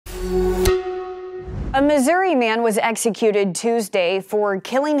A Missouri man was executed Tuesday for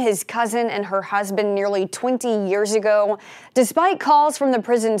killing his cousin and her husband nearly 20 years ago, despite calls from the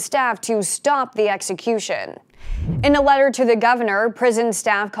prison staff to stop the execution. In a letter to the governor, prison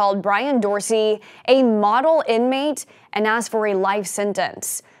staff called Brian Dorsey a model inmate and asked for a life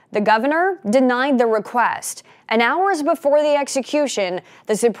sentence. The governor denied the request, and hours before the execution,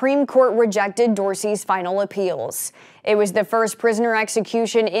 the Supreme Court rejected Dorsey's final appeals. It was the first prisoner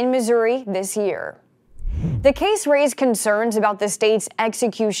execution in Missouri this year. The case raised concerns about the state's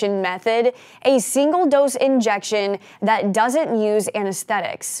execution method, a single-dose injection that doesn't use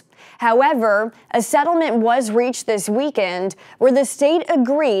anesthetics. However, a settlement was reached this weekend where the state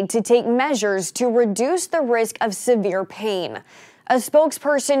agreed to take measures to reduce the risk of severe pain. A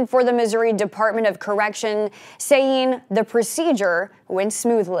spokesperson for the Missouri Department of Correction saying the procedure went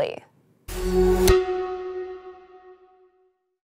smoothly.